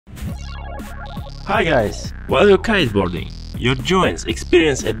Hi guys! While you're kiteboarding, your joints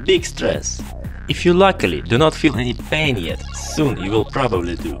experience a big stress. If you luckily do not feel any pain yet, soon you will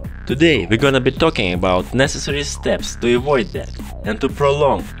probably do. Today we're gonna be talking about necessary steps to avoid that and to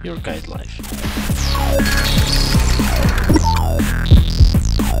prolong your kite life.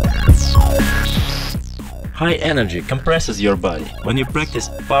 High energy compresses your body when you practice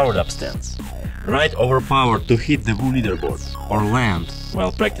powered up stance. Ride overpowered to hit the leaderboard or land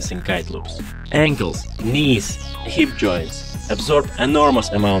while practicing kite loops. Ankles, knees, hip joints absorb enormous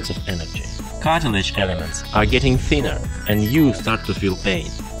amounts of energy. Cartilage elements are getting thinner and you start to feel pain.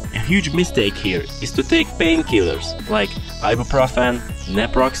 A huge mistake here is to take painkillers like ibuprofen,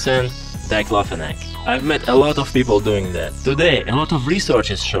 naproxen, diclofenac. I've met a lot of people doing that. Today, a lot of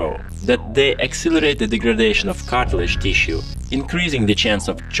researches show that they accelerate the degradation of cartilage tissue, increasing the chance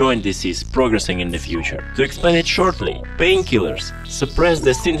of joint disease progressing in the future. To explain it shortly, painkillers suppress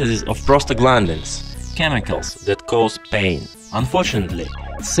the synthesis of prostaglandins, chemicals that cause pain. Unfortunately,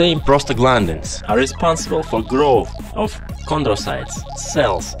 same prostaglandins are responsible for growth of chondrocytes,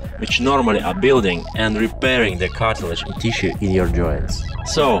 cells which normally are building and repairing the cartilage tissue in your joints.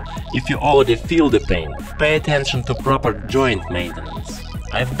 So, if you already feel the pain, pay attention to proper joint maintenance.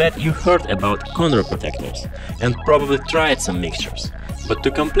 I bet you heard about chondroprotectors and probably tried some mixtures. But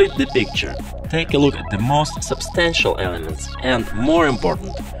to complete the picture, take a look at the most substantial elements and, more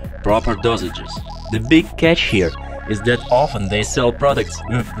important, proper dosages. The big catch here is that often they sell products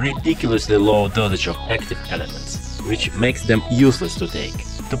with ridiculously low dosage of active elements, which makes them useless to take.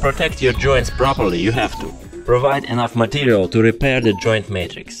 To protect your joints properly, you have to provide enough material to repair the joint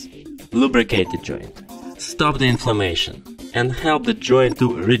matrix, lubricate the joint, stop the inflammation, and help the joint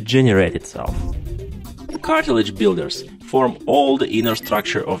to regenerate itself. Cartilage builders form all the inner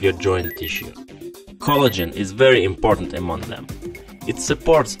structure of your joint tissue. Collagen is very important among them. It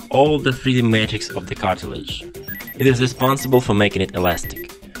supports all the 3D matrix of the cartilage. It is responsible for making it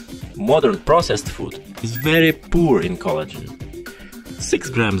elastic. Modern processed food is very poor in collagen. 6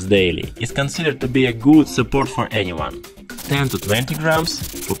 grams daily is considered to be a good support for anyone. 10 to 20 grams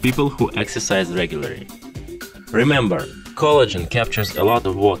for people who exercise regularly. Remember, collagen captures a lot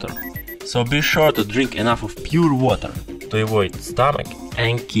of water, so be sure to drink enough of pure water to avoid stomach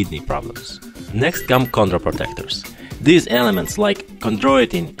and kidney problems. Next come chondroprotectors. These elements like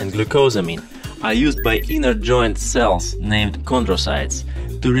chondroitin and glucosamine are used by inner joint cells named chondrocytes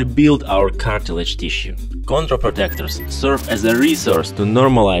to rebuild our cartilage tissue. Chondroprotectors serve as a resource to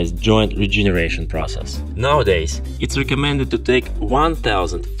normalize joint regeneration process. Nowadays, it's recommended to take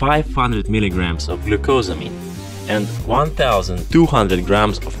 1500 milligrams of glucosamine and 1200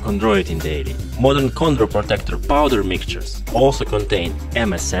 grams of chondroitin daily. Modern chondroprotector powder mixtures also contain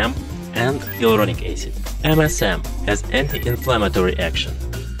MSM and hyaluronic acid. MSM has anti-inflammatory action.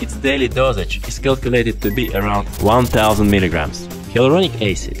 Its daily dosage is calculated to be around 1000 milligrams. Hyaluronic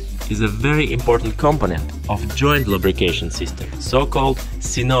acid is a very important component of joint lubrication system, so-called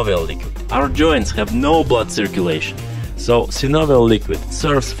synovial liquid. Our joints have no blood circulation, so synovial liquid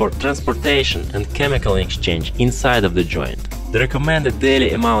serves for transportation and chemical exchange inside of the joint. The recommended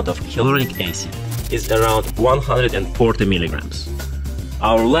daily amount of hyaluronic acid is around 140 milligrams.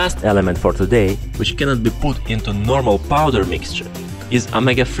 Our last element for today, which cannot be put into normal powder mixture, is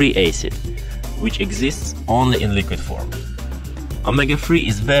omega-3 acid, which exists only in liquid form. Omega-3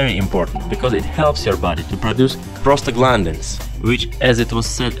 is very important because it helps your body to produce prostaglandins, which, as it was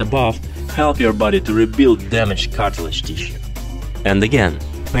said above, help your body to rebuild damaged cartilage tissue. And again,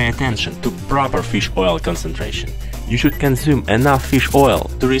 pay attention to proper fish oil concentration. You should consume enough fish oil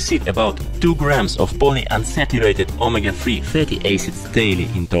to receive about 2 grams of polyunsaturated omega-3 fatty acids daily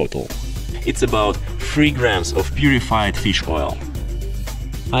in total. It's about 3 grams of purified fish oil.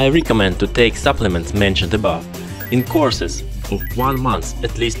 I recommend to take supplements mentioned above in courses of 1 month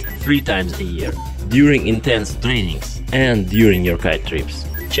at least 3 times a year, during intense trainings and during your kite trips.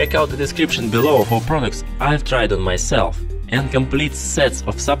 Check out the description below for products I've tried on myself and complete sets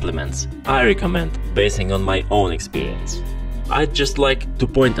of supplements I recommend basing on my own experience. I'd just like to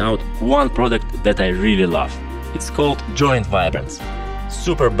point out one product that I really love. It's called Joint Vibrance.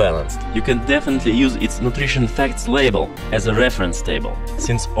 Super balanced. You can definitely use its nutrition facts label as a reference table,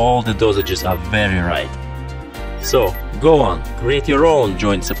 since all the dosages are very right. So, go on, create your own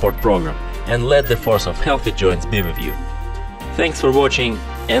joint support program and let the force of healthy joints be with you. Thanks for watching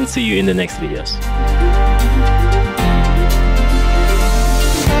and see you in the next videos.